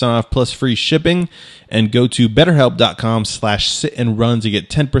 20% off plus free shipping. And go to betterhelp.com/sit and run to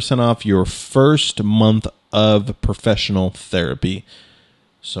get 10% off your first month of professional therapy.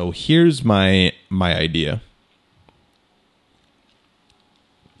 So here's my idea.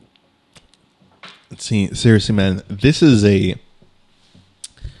 Let's see, seriously, man, this is a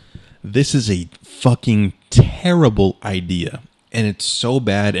fucking terrible idea, and it's so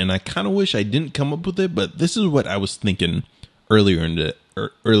bad, and I kind of wish I didn't come up with it, but this is what I was thinking earlier in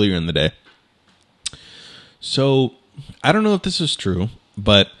the day. So I don't know if this is true,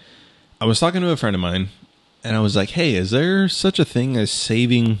 but I was talking to a friend of mine, and I was like, "Hey, is there such a thing as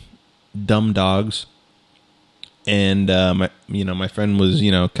saving dumb dogs?" And my friend was,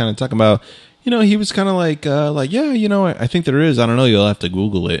 kind of talking about, he was kind of like, yeah, I think there is. I don't know. You'll have to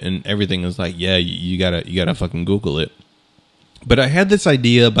Google it, and everything is like, yeah, you gotta fucking Google it. But I had this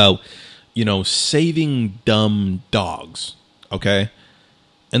idea about, saving dumb dogs. Okay.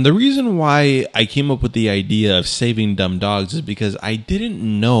 And the reason why I came up with the idea of saving dumb dogs is because I didn't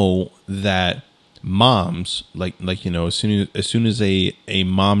know that moms, as soon as a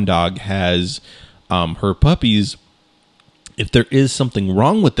mom dog has her puppies, if there is something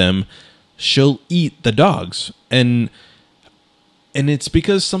wrong with them, she'll eat the dogs. And it's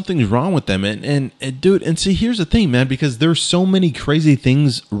because something's wrong with them. And dude, and see, here's the thing, man, because there's so many crazy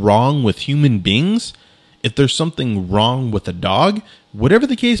things wrong with human beings. If there's something wrong with a dog, whatever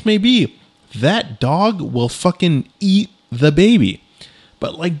the case may be, that dog will fucking eat the baby.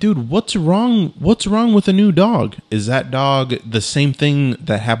 But like, dude, what's wrong with a new dog? Is that dog the same thing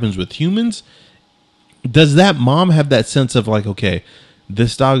that happens with humans? Does that mom have that sense of like, okay,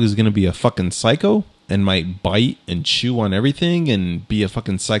 this dog is going to be a fucking psycho and might bite and chew on everything and be a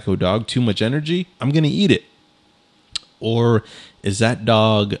fucking psycho dog, too much energy, I'm going to eat it? Or is that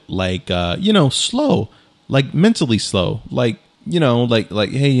dog like, slow, like mentally slow, like,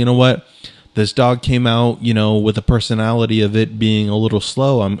 hey, you know what? This dog came out, with a personality of it being a little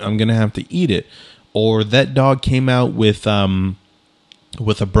slow. I'm going to have to eat it. Or that dog came out with a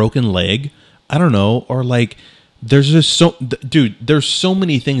broken leg. I don't know. Or like, there's so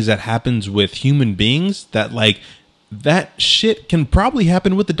many things that happens with human beings that like that shit can probably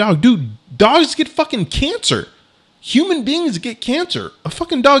happen with the dog. Dude, dogs get fucking cancer. Human beings get cancer. A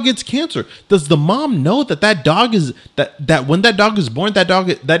fucking dog gets cancer. Does the mom know that dog is that when that dog is born, that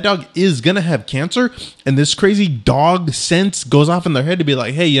dog is gonna have cancer? And this crazy dog sense goes off in their head to be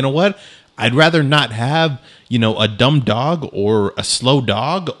like, hey, you know what? I'd rather not have, a dumb dog or a slow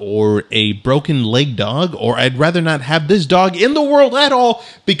dog or a broken leg dog, or I'd rather not have this dog in the world at all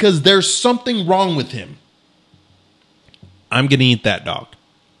because there's something wrong with him. I'm gonna eat that dog.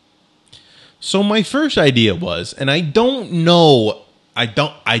 So my first idea was, and I don't know. I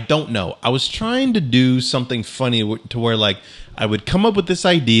was trying to do something funny to where like I would come up with this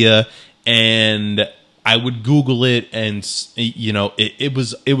idea and I would Google it, and it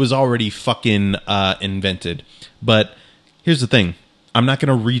was already fucking invented. But here's the thing. I'm not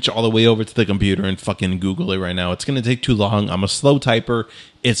going to reach all the way over to the computer and fucking Google it right now. It's going to take too long. I'm a slow typer.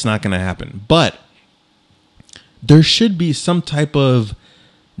 It's not going to happen. But there should be some type of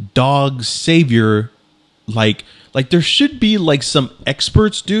dog savior, like there should be like some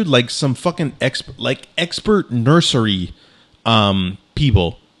experts, dude, like some fucking expert nursery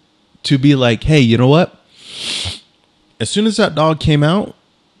people to be like, hey, you know what? As soon as that dog came out,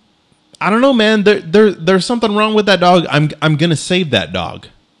 I don't know, man, there's something wrong with that dog. I'm gonna save that dog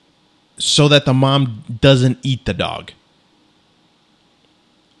so that the mom doesn't eat the dog.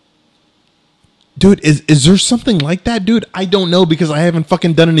 Dude, is there something like that, dude? I don't know because I haven't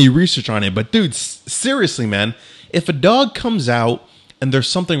fucking done any research on it. But dude, seriously, man, if a dog comes out and there's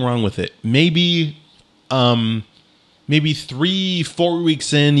something wrong with it, maybe 3-4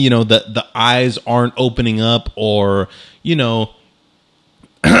 weeks in, the eyes aren't opening up, or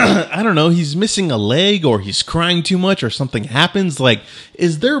I don't know, he's missing a leg, or he's crying too much, or something happens. Like,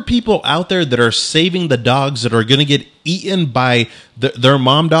 is there people out there that are saving the dogs that are gonna get eaten by their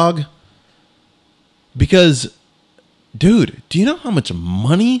mom dog? Because, dude, do you know how much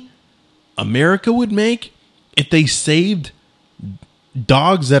money America would make if they saved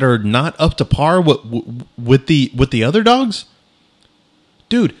dogs that are not up to par with the other dogs?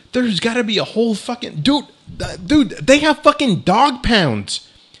 Dude, there's got to be a whole fucking... Dude, they have fucking dog pounds.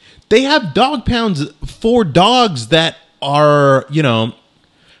 They have dog pounds for dogs that are,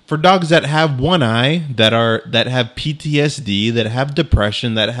 for dogs that have one eye, that have PTSD, that have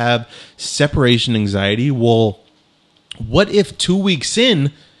depression, that have separation anxiety. Well, what if 2 weeks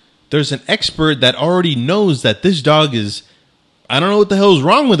in, there's an expert that already knows that this dog is, I don't know what the hell is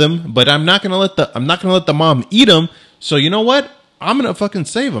wrong with him, but I'm not gonna let the mom eat him. So you know what? I'm gonna fucking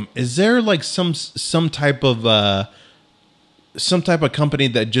save him. Is there like some type of some type of company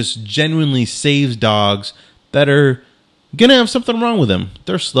that just genuinely saves dogs that are gonna have something wrong with them.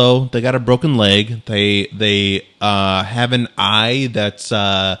 They're slow. They got a broken leg. They have an eye that's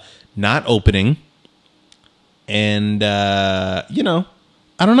not opening. And you know,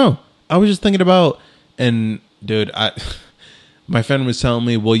 I don't know. I was just thinking about, and dude, my friend was telling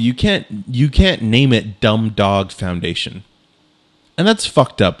me, well, you can't name it Dumb Dog Foundation, and that's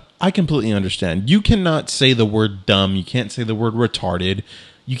fucked up. I completely understand. You cannot say the word dumb. You can't say the word retarded.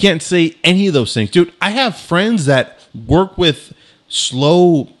 You can't say any of those things, dude. I have friends that work with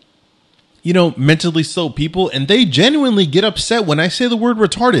slow, mentally slow people, and they genuinely get upset when I say the word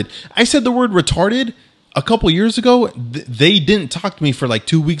retarded. I said the word retarded a couple years ago. They didn't talk to me for like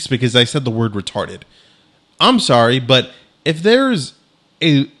 2 weeks because I said the word retarded. I'm sorry, but if there's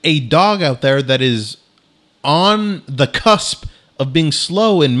a dog out there that is on the cusp of being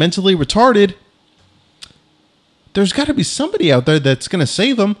slow and mentally retarded, there's got to be somebody out there that's going to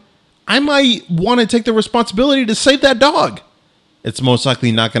save them. I might want to take the responsibility to save that dog. It's most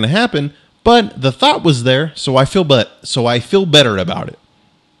likely not going to happen, but the thought was there, so I feel better about it.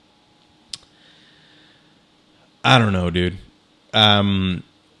 I don't know, dude.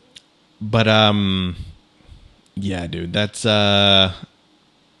 Yeah, dude. That's it,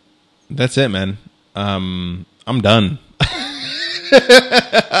 man. I'm done.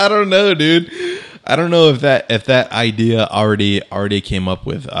 I don't know, dude. I don't know if that idea already came up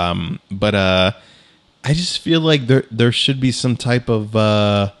with. But I just feel like there should be some type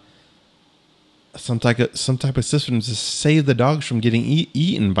of system to save the dogs from getting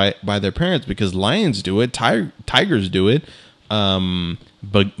eaten by their parents, because lions do it, tigers do it.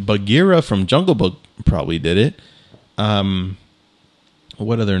 Bagheera from Jungle Book probably did it.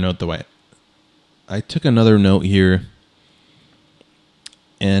 What other note do I took another note here,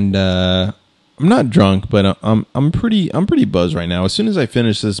 and I'm not drunk, but I'm pretty buzzed right now. As soon as I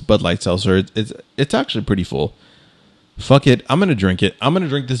finish this Bud Light Seltzer, it's actually pretty full. Fuck it, I'm gonna drink it. I'm gonna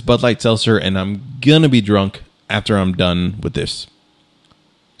drink this Bud Light Seltzer, and I'm gonna be drunk after I'm done with this.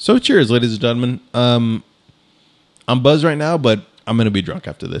 So cheers, ladies and gentlemen. I'm buzzed right now, but I'm gonna be drunk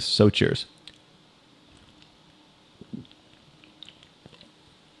after this. So cheers.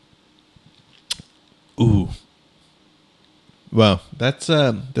 Ooh. Wow, that's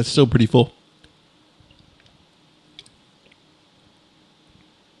still pretty full.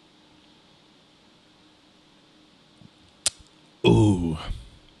 Ooh.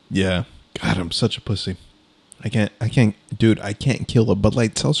 Yeah. God, I'm such a pussy. I can't dude, I can't kill a Bud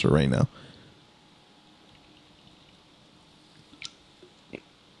Light Seltzer right now.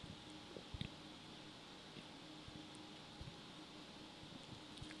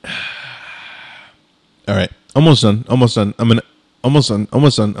 All right, almost done. I'm gonna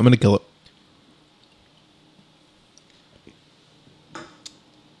kill it.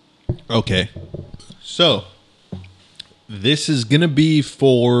 Okay, so this is gonna be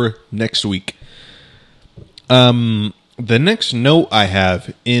for next week. The next note I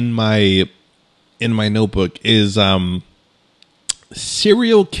have in my notebook is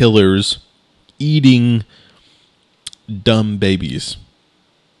serial killers eating dumb babies.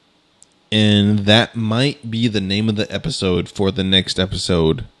 And that might be the name of the episode for the next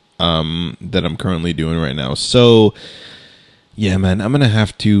episode that I'm currently doing right now. So, yeah, man, I'm gonna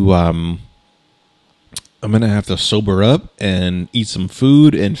have to sober up and eat some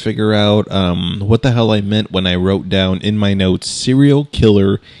food and figure out what the hell I meant when I wrote down in my notes serial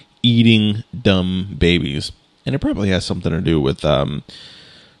killer eating dumb babies. And it probably has something to do with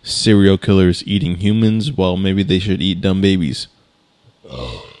serial killers eating humans. Well, maybe they should eat dumb babies.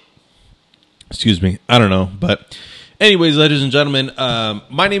 Excuse me. I don't know. But anyways, ladies and gentlemen,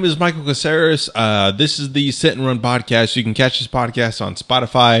 my name is Michael Caceres. This is the Sit and Run podcast. You can catch this podcast on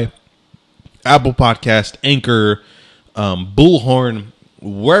Spotify, Apple Podcast, Anchor, Bullhorn,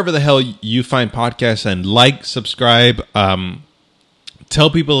 wherever the hell you find podcasts, and like, subscribe, tell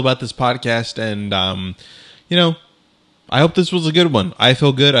people about this podcast. And, I hope this was a good one. I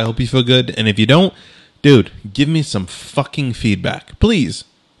feel good. I hope you feel good. And if you don't, dude, give me some fucking feedback. Please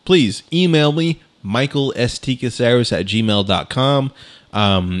email me, michaelstcaceres@gmail.com.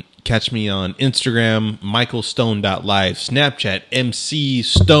 Catch me on Instagram, michaelstone.live, Snapchat,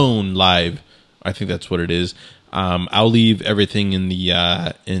 mcstone.live. I think that's what it is. I'll leave everything in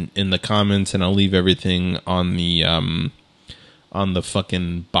the in the comments, and I'll leave everything on the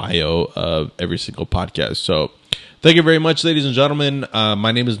fucking bio of every single podcast. So thank you very much, ladies and gentlemen.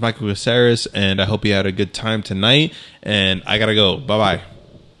 My name is Michael Caceres, and I hope you had a good time tonight. And I gotta go. Bye-bye.